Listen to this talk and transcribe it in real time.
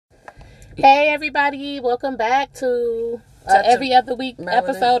Hey everybody, welcome back to every other week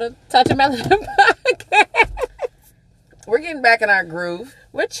episode of Touch of Melanin Podcast. We're getting back in our groove.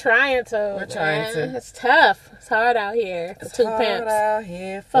 We're trying to. It's tough. It's hard out here. It's two hard pimps. out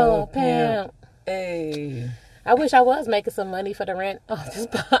here for a pimp. Hey. I wish I was making some money for the rent off this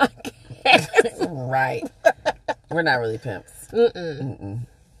podcast. Right. We're not really pimps.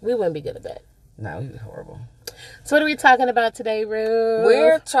 We wouldn't be good at that. No, we'd be horrible. So what are we talking about today, Ruth?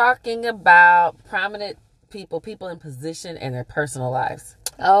 We're talking about prominent people in position and their personal lives.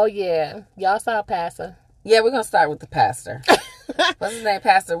 Oh, yeah. Y'all saw Pastor. Yeah, we're going to start with the pastor. What's his name?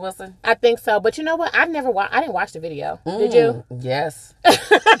 Pastor Wilson? I think so. But you know what? I didn't watch the video. Did you? Yes.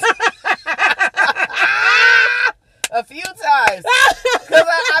 A few times. Because,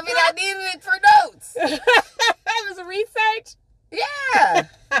 I needed it for notes. That was research? Yeah.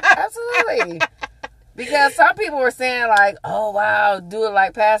 Absolutely. Because some people were saying like, oh, wow, do it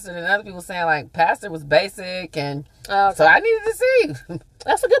like Pastor. And other people saying like, Pastor was basic. And so I needed to see.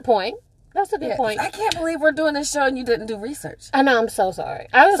 That's a good point. That's a good point. I can't believe we're doing this show and you didn't do research. I know. I'm so sorry.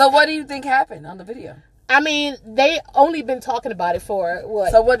 So what do you think happened on the video? They only been talking about it for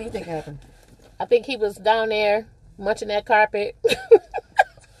what? So what do you think happened? I think he was down there munching that carpet.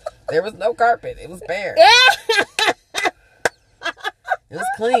 There was no carpet. It was bare. It was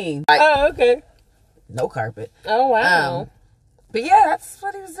clean. Oh, okay. No carpet. Oh, wow. But yeah, that's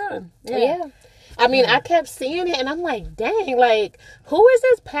what he was doing. Yeah. I kept seeing it and I'm like, dang, like, who is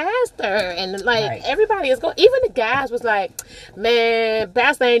this pastor? And like, everybody is going, even the guys was like, man,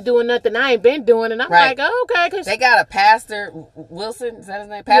 pastor ain't doing nothing I ain't been doing. And I'm like, oh, okay. Cause they got a Pastor Wilson, is that his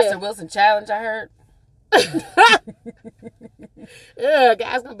name? Pastor Wilson Challenge, I heard. Yeah,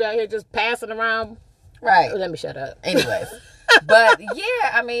 guys gonna be out here just passing around. Right. Let me shut up. Anyways. But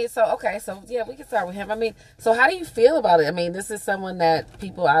yeah, we can start with him. So how do you feel about it? This is someone that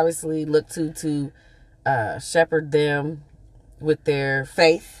people obviously look to shepherd them with their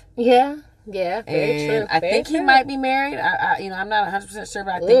faith. Yeah, very true. I think he might be married. I'm not 100% sure,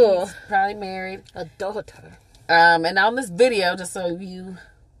 but I think he's probably married. A daughter. And on this video, just so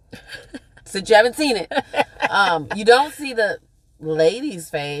since you haven't seen it, you don't see the lady's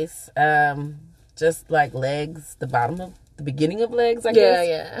face, just like legs, the beginning of legs, I guess.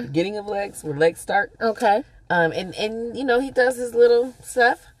 Yeah. Beginning of legs, where legs start. Okay. And he does his little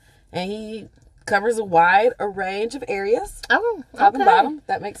stuff, and he covers a wide range of areas. Oh, top and bottom.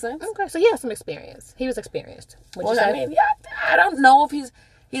 That makes sense. Okay, so he has some experience. He was experienced. I don't know if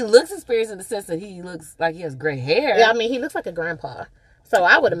he looks experienced in the sense that he looks like he has gray hair. Yeah, he looks like a grandpa. So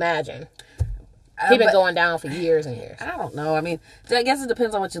I would imagine. He's been going down for years and years. I don't know. I guess it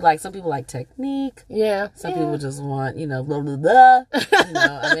depends on what you like. Some people like technique. Yeah. Some people just want, blah, blah, blah.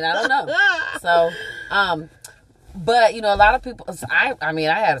 I don't know. So, but, a lot of people, I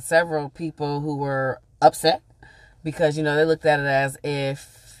had several people who were upset because, they looked at it as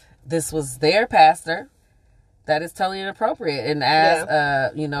if this was their pastor. That is totally inappropriate. And as,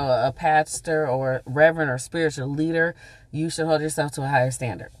 a pastor or reverend or spiritual leader, you should hold yourself to a higher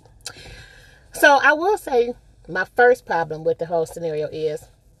standard. So I will say my first problem with the whole scenario is,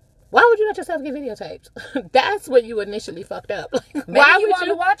 why would you let yourself get videotaped? That's what you initially fucked up. Why would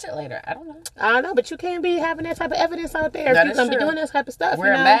you watch it later? I don't know. But you can't be having that type of evidence out there. If you're going to be doing this type of stuff.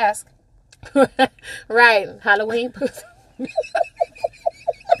 Wear a mask. Right. Halloween pussy.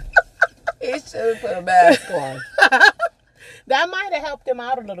 He should have put a mask on. That might have helped him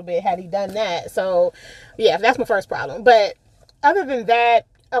out a little bit had he done that. So, yeah, that's my first problem. But other than that,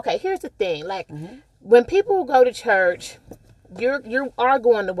 okay, here's the thing. Like, when people go to church, you are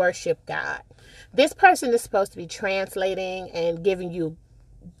going to worship God. This person is supposed to be translating and giving you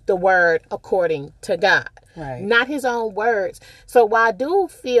the word according to God. Right. Not his own words. So while I do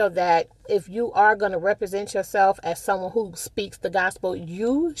feel that if you are going to represent yourself as someone who speaks the gospel,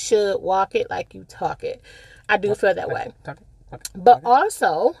 you should walk it like you talk it. I do feel that way. But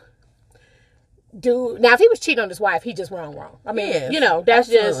also... now if he was cheating on his wife, he just wrong. That's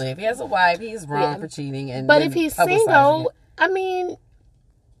absolutely. just, if he has a wife, he's wrong for cheating. But if he's single,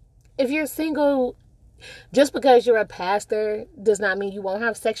 if you're single, just because you're a pastor does not mean you won't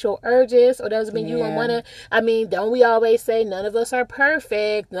have sexual urges, or doesn't mean you don't want to. Don't we always say none of us are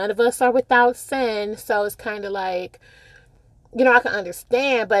perfect, none of us are without sin? So it's kind of like, I can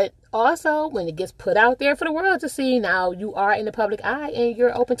understand, but also when it gets put out there for the world to see, now you are in the public eye and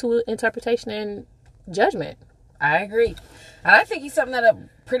you're open to interpretation and judgment. I agree. And I think he summed that up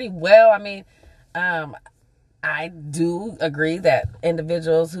pretty well. I do agree that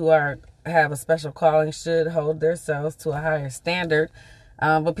individuals who have a special calling should hold themselves to a higher standard.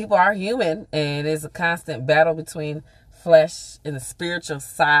 But people are human, and it's a constant battle between flesh and the spiritual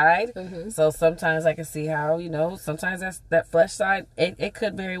side. Mm-hmm. So sometimes I can see how, sometimes that flesh side, it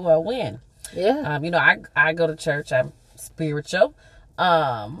could very well win. Yeah. I go to church. I'm spiritual.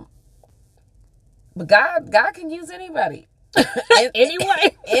 But God can use anybody.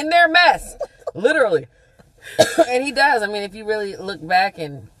 Anyway. In their mess. Literally. And he does. I mean, if you really look back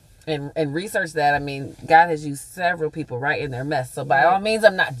and research that, I mean, God has used several people right in their mess. So by all means,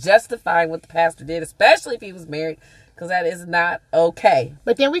 I'm not justifying what the pastor did, especially if he was married, because that is not okay.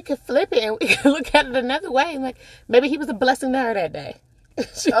 But then we could flip it and we could look at it another way. And like, maybe he was a blessing to her that day.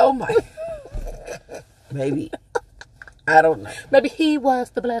 Oh my. Maybe. I don't know. Maybe he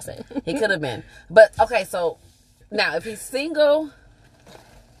was the blessing. He could have been. But, okay, so now if he's single,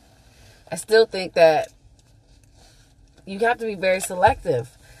 I still think that you have to be very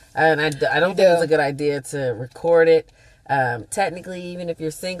selective. And I don't think it's a good idea to record it. Technically, even if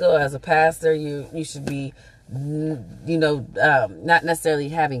you're single as a pastor, you should be, not necessarily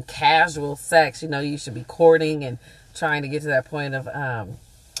having casual sex. You should be courting and trying to get to that point of,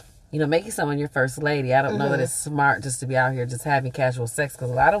 making someone your first lady. I don't know that it's smart just to be out here just having casual sex, because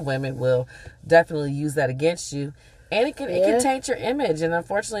a lot of women will definitely use that against you. And it can taint your image. And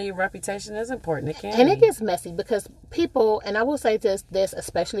unfortunately, your reputation is important. It can. And it gets messy because people, and I will say this,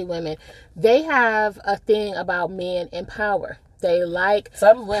 especially women, they have a thing about men in power. They like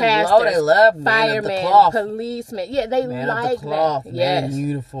some women, pastors, they love firemen, policemen. Yeah, they like cloth, that. Yes. Man in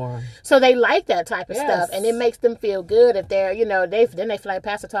uniform. So they like that type of stuff, and it makes them feel good if they're, they feel like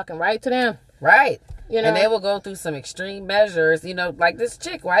pastor talking right to them. Right. And they will go through some extreme measures, like this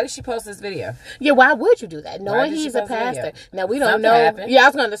chick. Why did she post this video? Yeah, why would you do that? Knowing he's a pastor. Now, we don't know. Happened. Yeah, I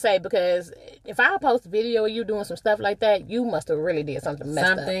was going to say, because if I post a video of you doing some stuff like that, you must have really did something messed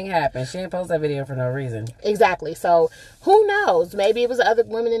up. Something happened. She didn't post that video for no reason. Exactly. So, who knows? Maybe it was other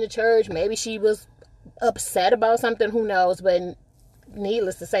women in the church. Maybe she was upset about something. Who knows? But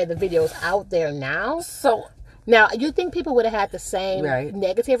needless to say, the video's out there now. So... Now, you think people would have had the same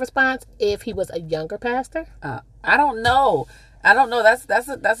negative response if he was a younger pastor? I don't know. That's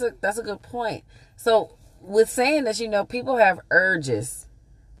a good point. So, with saying this, people have urges.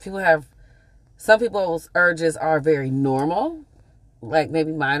 Some people's urges are very normal, like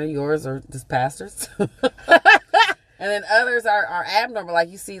maybe mine or yours or just pastors. And then others are abnormal, like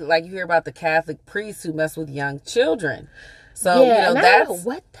you hear about the Catholic priests who mess with young children. So, that's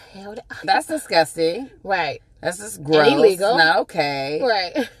what the hell? That's disgusting. Right. That's just gross. And illegal. Not okay.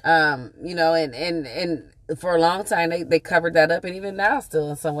 Right. And for a long time they covered that up, and even now still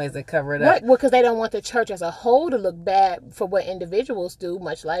in some ways they cover it up. Right. Well, because they don't want the church as a whole to look bad for what individuals do,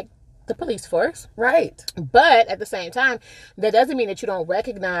 much like the police force. Right. But at the same time, that doesn't mean that you don't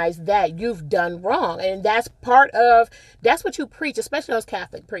recognize that you've done wrong. And that's what you preach, especially those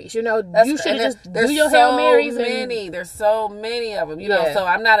Catholic priests. You should just do your Hail Marys. There's so many of them, so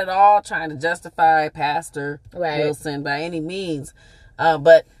I'm not at all trying to justify Pastor Wilson by any means.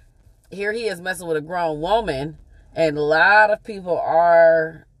 But here he is messing with a grown woman, and a lot of people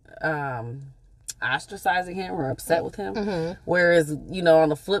are, ostracizing him or upset with him. Whereas, on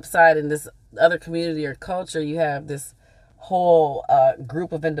the flip side, in this other community or culture, you have this whole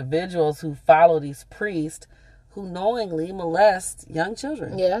group of individuals who follow these priests who knowingly molest young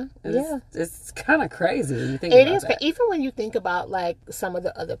children. Yeah. It's kind of crazy when you think about that. Even when you think about like some of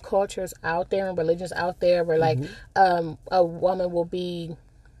the other cultures out there and religions out there where like a woman will be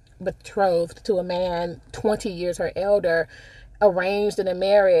betrothed to a man 20 years her elder, arranged in a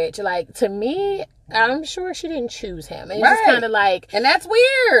marriage. Like, to me, I'm sure she didn't choose him. And it's just kind of like... And that's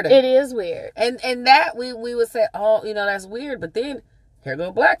weird. It is weird. And that we would say, oh, that's weird. But then, here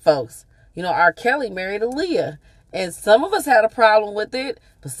go black folks. R. Kelly married Aaliyah. And some of us had a problem with it,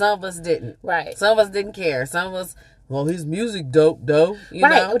 but some of us didn't. Right. Some of us didn't care. Some of us, well, his music dope, though. You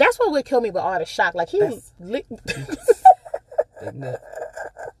know? That's what would kill me with all the shock. Like, he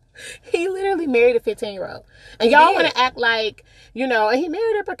literally married a 15-year-old. And y'all want to act like, and he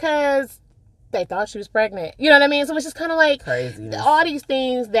married her because they thought she was pregnant. You know what I mean? So it's just kind of like craziness. All these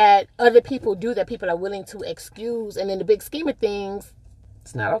things that other people do that people are willing to excuse. And in the big scheme of things,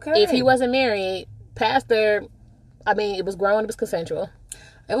 it's not okay. If he wasn't married, pastor, it was grown, it was consensual.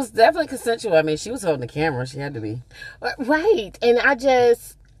 It was definitely consensual. She was holding the camera. She had to be. Right. And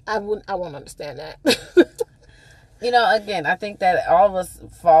I won't understand that. Again, I think that all of us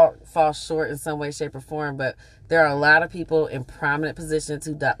fall short in some way, shape, or form, but there are a lot of people in prominent positions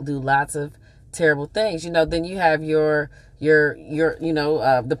who do lots of terrible things. Then you have your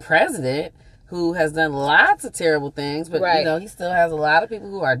the president who has done lots of terrible things, but he still has a lot of people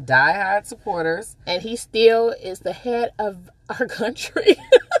who are diehard supporters, and he still is the head of our country.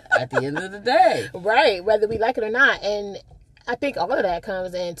 at the end of the day. Right, whether we like it or not. And I think all of that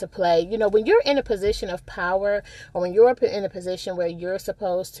comes into play. You know, when you're in a position of power, or when you're in a position where you are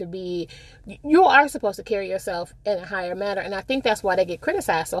supposed to carry yourself in a higher manner. And I think that's why they get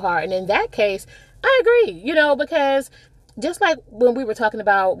criticized so hard. And in that case, I agree, you know, because just like when we were talking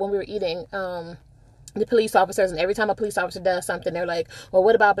about when we were eating, the police officers, and every time a police officer does something, they're like, well,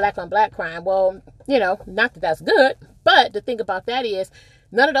 what about black on black crime? Well, you know, not that that's good, but the thing about that is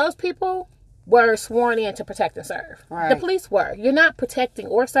none of those people were sworn in to protect and serve. Right. The police were. You're not protecting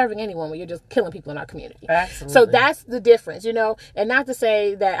or serving anyone when you're just killing people in our community. Absolutely. So that's the difference, you know, and not to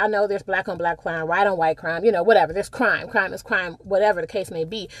say that I know there's black on black crime, white on white crime, you know, whatever. There's crime. Crime is crime, whatever the case may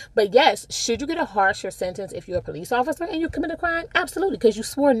be. But yes, should you get a harsher sentence if you're a police officer and you commit a crime? Absolutely, because you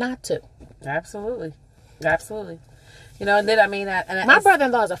swore not to. Absolutely. You know, and then I mean, my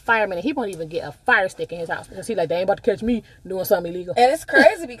brother-in-law is a fireman, and he won't even get a fire stick in his house because he's like, they ain't about to catch me doing something illegal. And it's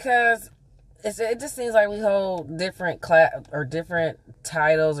crazy because it just seems like we hold different different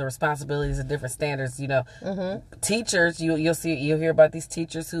titles or responsibilities and different standards. You know, teachers, you'll hear about these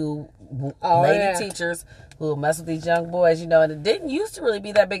teachers teachers who will mess with these young boys. You know, and it didn't used to really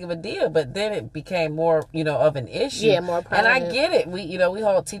be that big of a deal, but then it became more, you know, of an issue. Yeah, more prominent. And I get it. We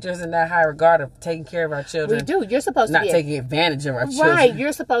hold teachers in that high regard of taking care of our children. We do. You're supposed to not taking advantage of our children. Right.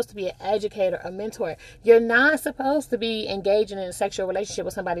 You're supposed to be an educator, a mentor. You're not supposed to be engaging in a sexual relationship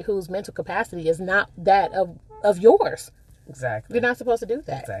with somebody whose mental capacity is not that of yours. Exactly. You're not supposed to do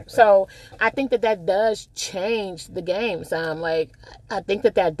that. Exactly. So I think that does change the game some. Like, I think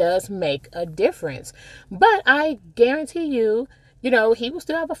that does make a difference. But I guarantee you, you know, he will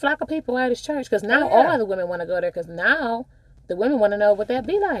still have a flock of people at his church because now all the women want to go there because now the women want to know what that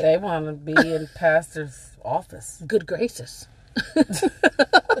be like. They want to be in pastor's office. Good gracious.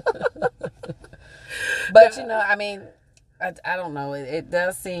 But, you know, I mean, I don't know. It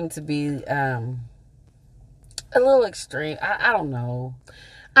does seem to be a little extreme. I don't know.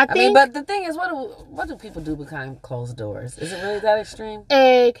 I mean, but the thing is, what do people do behind closed doors? Is it really that extreme?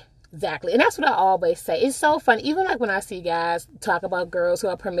 Exactly. And that's what I always say. It's so funny. Even like when I see guys talk about girls who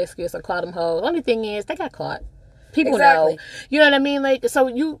are promiscuous or call them hoes, the only thing is they got caught. People know. You know what I mean? Like,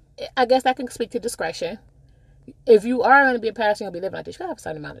 so I guess that can speak to discretion. If you are going to be a pastor, you're going to be living like this, you have a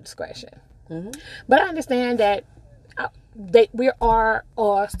certain amount of discretion. Mm-hmm. But I understand that we are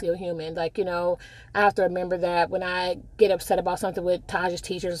all still human. Like, you know, I have to remember that when I get upset about something with Taj's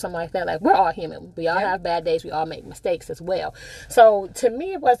teachers or something like that, like, we're all human. We all have bad days. We all make mistakes as well. So to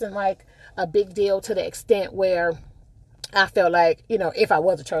me, it wasn't like a big deal to the extent where I felt like, you know, if I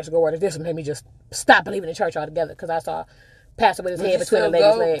was a churchgoer, this would make me just stop believing in church altogether because I saw pastor with his head between the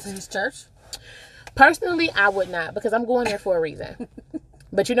lady's legs. To his church? Personally, I would not because I'm going there for a reason.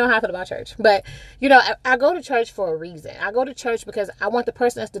 But you know how I feel about church. But, you know, I go to church for a reason. I go to church because I want the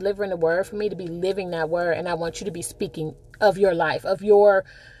person that's delivering the word for me to be living that word. And I want you to be speaking of your life, of your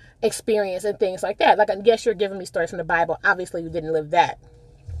experience and things like that. Like, yes, you're giving me stories from the Bible. Obviously, you didn't live that.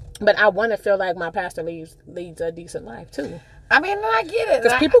 But I want to feel like my pastor leads a decent life, too. I mean, I get it.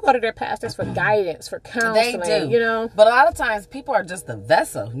 Because people go to their pastors for guidance, for counseling. They do. You know? But a lot of times, people are just the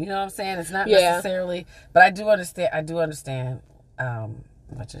vessel. You know what I'm saying? It's not necessarily... But I do understand...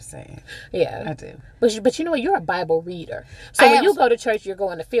 what you're saying. Yeah. I do. But you know what? You're a Bible reader. So when you go to church, you're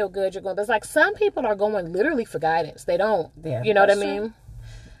going to feel good. There's like some people are going literally for guidance. They don't. Yeah, you know what I mean? True.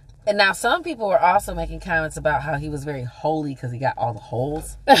 And now some people were also making comments about how he was very holy because he got all the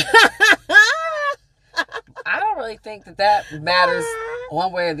holes. I don't really think that matters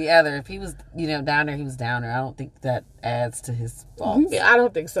one way or the other. If he was, you know, down there, he was down there. I don't think that adds to his faults. Yeah, I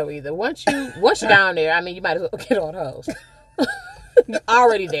don't think so either. Once you're down there, I mean, you might as well get all the holes. You're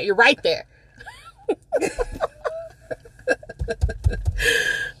already there. You're right there.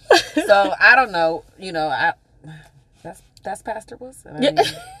 So I don't know. You know, that's Pastor Wilson. I mean,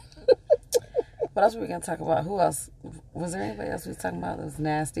 what else were we gonna talk about? Who else? Was there anybody else we was talking about that was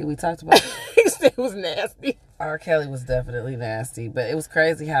nasty? We talked about. He said it was nasty. R. Kelly was definitely nasty, but it was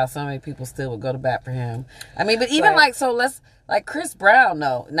crazy how so many people still would go to bat for him. I mean, but even like Chris Brown.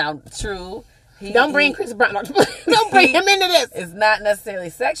 No, now true. Don't bring Chris Brown. Don't bring him into this. It's not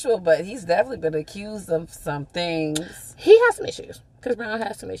necessarily sexual, but he's definitely been accused of some things. He has some issues. Chris Brown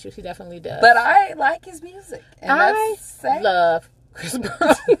has some issues. He definitely does. But I like his music. And I love Chris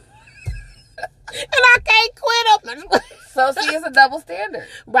Brown. And I can't quit him. So see, it's a double standard.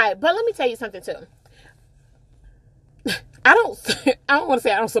 Right. But let me tell you something, too. I don't want to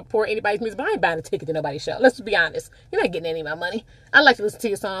say I don't support anybody's music, but I ain't buying a ticket to nobody's show. Let's be honest. You're not getting any of my money. I like to listen to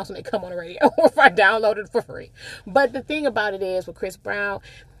your songs when they come on the radio or if I download it for free. But the thing about it is with Chris Brown,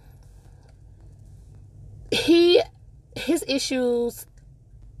 his issues,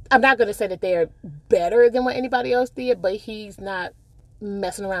 I'm not going to say that they're better than what anybody else did, but he's not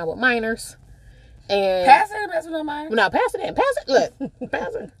messing around with minors. And Pass it, messing with minors. No, pass it in. Pass it. Look,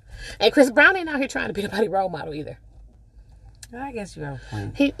 pass it. And Chris Brown ain't out here trying to be nobody role model either. I guess you have a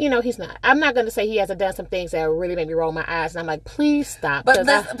point. He's not. I'm not going to say he hasn't done some things that really made me roll my eyes, and I'm like, please stop. But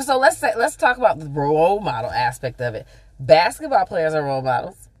let's talk about the role model aspect of it. Basketball players are role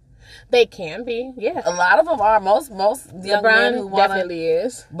models. They can be, yeah. A lot of them are. Most young men who want definitely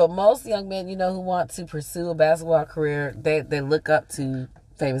is. But most young men, who want to pursue a basketball career, they look up to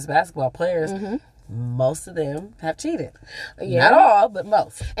famous basketball players. Mm-hmm. Most of them have cheated. Yeah. Not all, but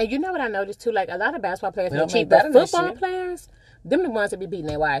most. And you know what I noticed too? Like a lot of basketball players don't cheat, but football players, them the ones that be beating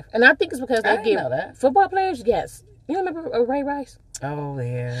their wife. And I think it's because they get football players. Yes, you remember Ray Rice? Oh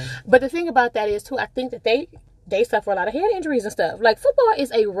yeah. But the thing about that is too, I think that they suffer a lot of head injuries and stuff. Like football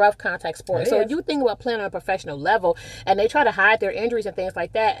is a rough contact sport. So you think about playing on a professional level, and they try to hide their injuries and things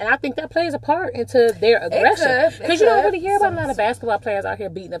like that. And I think that plays a part into their aggression. Because you don't really hear about a lot of basketball players out here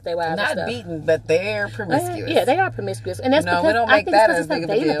beating up their wives. Not beating, but they're promiscuous. Yeah, they are promiscuous, and that's because we don't make that as big of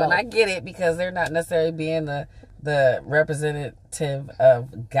a deal. Available. And I get it because they're not necessarily being the representative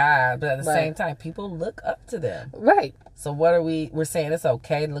of God, but at the same time, people look up to them. Right. So what are we're saying it's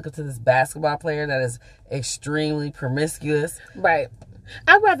okay to look up to this basketball player that is extremely promiscuous. Right.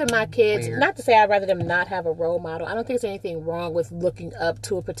 I'd rather my kids, not to say I'd rather them not have a role model. I don't think there's anything wrong with looking up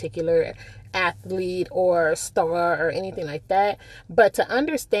to a particular athlete or star or anything like that. But to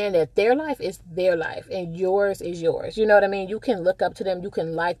understand that their life is their life and yours is yours. You know what I mean? You can look up to them. You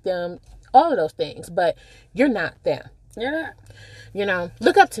can like them. All of those things. But you're not them. You're not.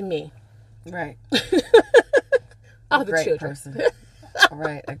 Look up to me. Right. All the children. Person.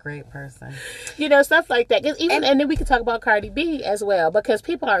 Right, a great person. Stuff like that. And then we can talk about Cardi B as well, because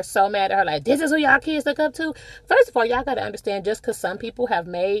people are so mad at her. Like, this is who y'all kids look up to. First of all, y'all got to understand, just because some people have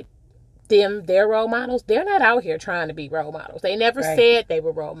made them their role models, they're not out here trying to be role models. They never said they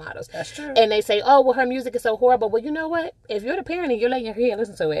were role models. That's true. And they say, oh, well, her music is so horrible. Well, you know what? If you're the parent and you're letting your kid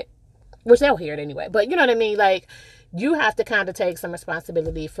listen to it, which they'll hear it anyway. But you know what I mean? Like, you have to kind of take some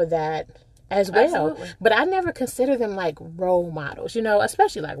responsibility for that as well. Absolutely. But I never consider them like role models,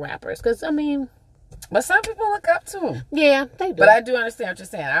 especially like rappers. Because, but some people look up to them. Yeah, they do. But I do understand what you're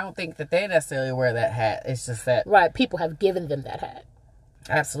saying. I don't think that they necessarily wear that hat. It's just that. Right, people have given them that hat.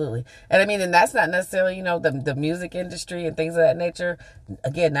 Absolutely. And and that's not necessarily, the music industry and things of that nature.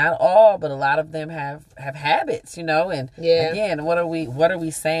 Again, not all, but a lot of them have habits, and again, what are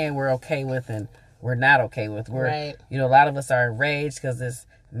we saying we're okay with and we're not okay with? We're, right. A lot of us are enraged because this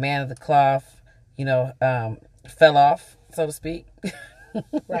man of the cloth, fell off, so to speak.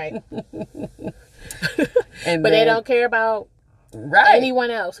 Right. But they don't care about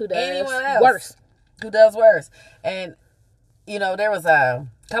anyone else who does worse. Who does worse. And there was a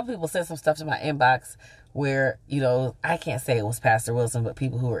couple people sent some stuff to my inbox where, I can't say it was Pastor Wilson, but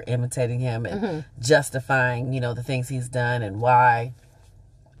people who were imitating him and justifying, the things he's done and why,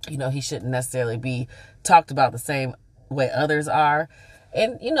 he shouldn't necessarily be talked about the same way others are.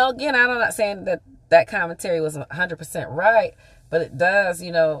 And, again, I'm not saying that commentary was 100% right, but it does,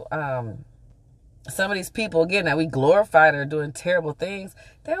 some of these people, again, that we glorified are doing terrible things.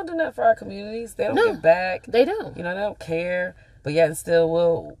 They don't do nothing for our communities. They don't give back. They don't. They don't care. But yet still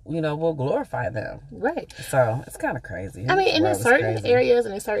we'll glorify them. Right. So it's kind of crazy. In certain areas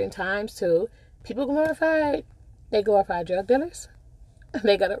and in certain times too, people they glorify drug dealers.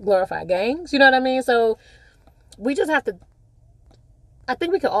 They glorify gangs. You know what I mean? So we just have to, I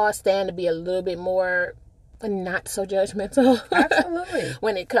think we could all stand to be a little bit more not so judgmental. Absolutely.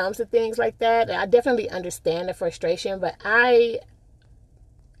 When it comes to things like that. I definitely understand the frustration, but I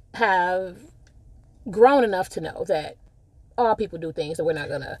have grown enough to know that all people do things that we're not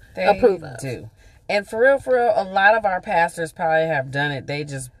going to approve of. They do. And for real, a lot of our pastors probably have done it. They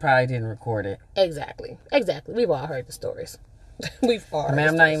just probably didn't record it. Exactly. We've all heard the stories.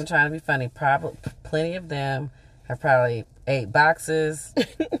 I'm not even trying to be funny. Probably plenty of them have probably ate boxes,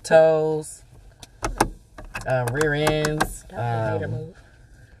 toes, rear ends.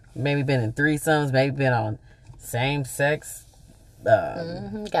 Maybe been in threesomes. Maybe been on same sex.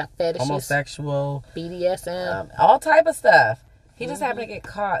 Got fetishes, homosexual, BDSM, all type of stuff. He just happened to get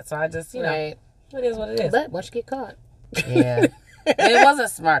caught, so I just, it is what it is. But once you get caught, yeah, and it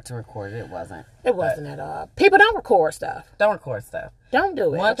wasn't smart to record it. It wasn't. It wasn't at all. People don't record stuff. Don't record stuff. Don't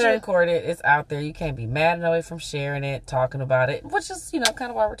do it. Once you record it, it's out there. You can't be mad and away from sharing it, talking about it, which is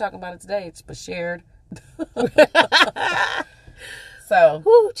kind of why we're talking about it today. It's but shared. So,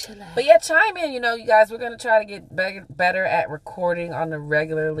 Woo, chill out. but yeah, chime in. You know, you guys, we're gonna try to get better at recording I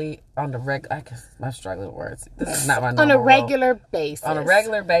guess I'm struggling with words. This is not my normal On a regular basis. On a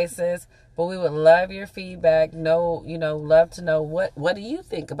regular basis. But we would love your feedback. Love to know what do you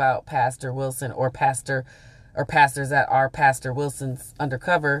think about Pastor Wilson or pastors that are Pastor Wilson's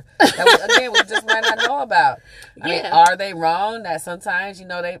undercover that we just might not know about. I mean, are they wrong that sometimes,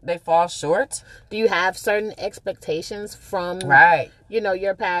 they fall short? Do you have certain expectations from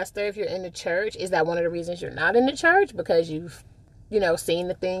your pastor if you're in the church? Is that one of the reasons you're not in the church? Because you've, seen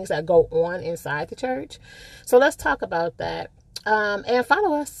the things that go on inside the church? So let's talk about that. And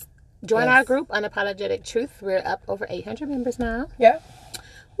follow us. Join our group, Unapologetic Truth. We're up over 800 members now. Yeah.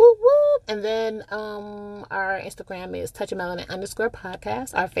 Woo woo. And then our Instagram is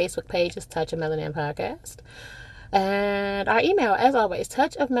touchofmelanin_podcast. Our Facebook page is Touch of Melanin Podcast. And our email, as always,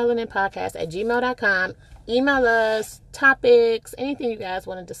 touchofmelaninpodcast@gmail.com. Email us topics, anything you guys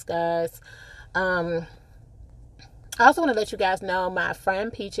want to discuss. I also want to let you guys know my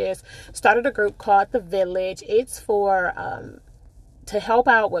friend Peaches started a group called The Village. It's for to help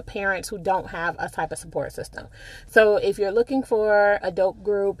out with parents who don't have a type of support system. So if you're looking for a dope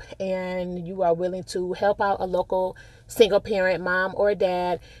group and you are willing to help out a local single parent, mom or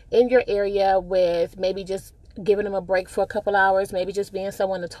dad in your area with maybe just giving them a break for a couple hours, maybe just being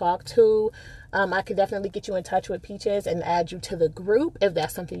someone to talk to, I could definitely get you in touch with Peaches and add you to the group if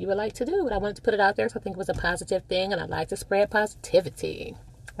that's something you would like to do. But I wanted to put it out there because I think it was a positive thing and I'd like to spread positivity.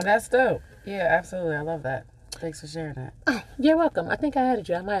 That's dope. Yeah, absolutely. I love that. Thanks for sharing that. Oh, you're welcome. I think I added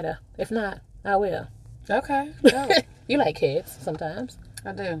you. I might have. If not, I will. Okay. You like kids sometimes.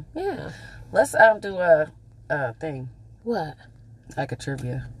 I do. Yeah. Let's do a thing. What? Like a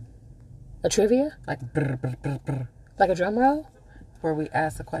trivia. A trivia? Like brr, brr, brr, brr. Like a drum roll? Where we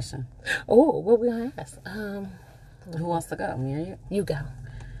ask a question. Oh, what we gonna ask? Who wants to go? Me or you? You go.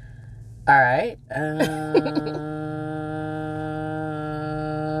 All right.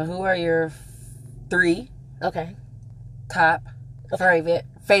 Who are your 3 top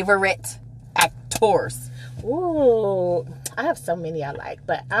favorite actors? Ooh, I have so many I like,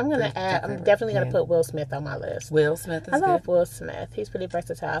 but I'm definitely gonna put Will Smith on my list. Will Smith is I love Will Smith. He's pretty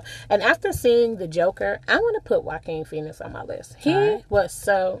versatile. And after seeing The Joker, I want to put Joaquin Phoenix on my list. He was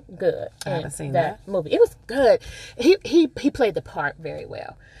so good I haven't seen that movie. It was good. He played the part very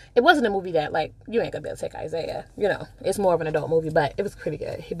well. It wasn't a movie that, like, you ain't gonna be able to take Isaiah. It's more of an adult movie, but it was pretty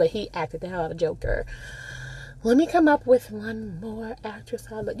good. But he acted the hell out of Joker. Let me come up with one more actress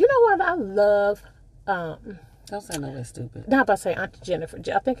I love. You know what I love? Don't say no way stupid. Not about to say Auntie Jennifer.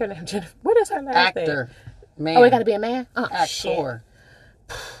 I think her name Jennifer. What is her last name? Actor. Man. Oh, it got to be a man? Oh, actor. shit.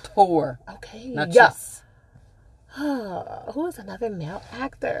 Tor. Okay. Not just. Who is another male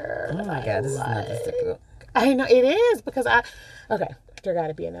actor? Oh my God, this is not this difficult. I know it is because there got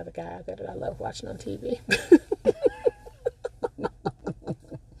to be another guy out there that I love watching on TV.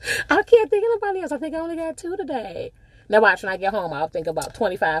 I can't think of anybody else. I think I only got 2 today. Now watch, when I get home, I'll think about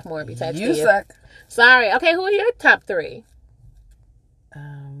 25 more and be texting you. You suck. Sorry. Okay, who are your top 3?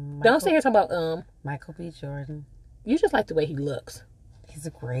 Don't sit here talking about Michael B. Jordan. You just like the way he looks. He's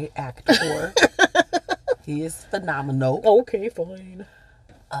a great actor. He is phenomenal. Okay, fine.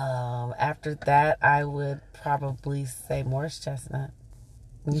 After that, I would probably say Morris Chestnut.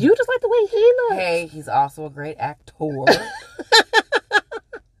 You just like the way he looks. Hey, he's also a great actor.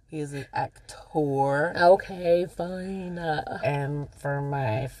 He is an actor. Okay, fine. And for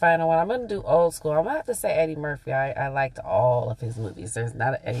my final one, I'm going to do old school. I'm going to have to say Eddie Murphy. I liked all of his movies. There's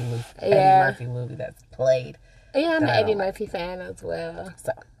not an Eddie Murphy movie that's played. Yeah, I'm an Eddie Murphy fan as well.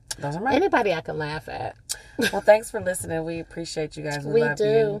 So, those are mine. Anybody I can laugh at. Well, thanks for listening. We appreciate you guys. We love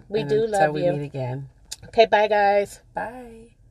you. We do love you. Until we meet again. Okay, bye, guys. Bye.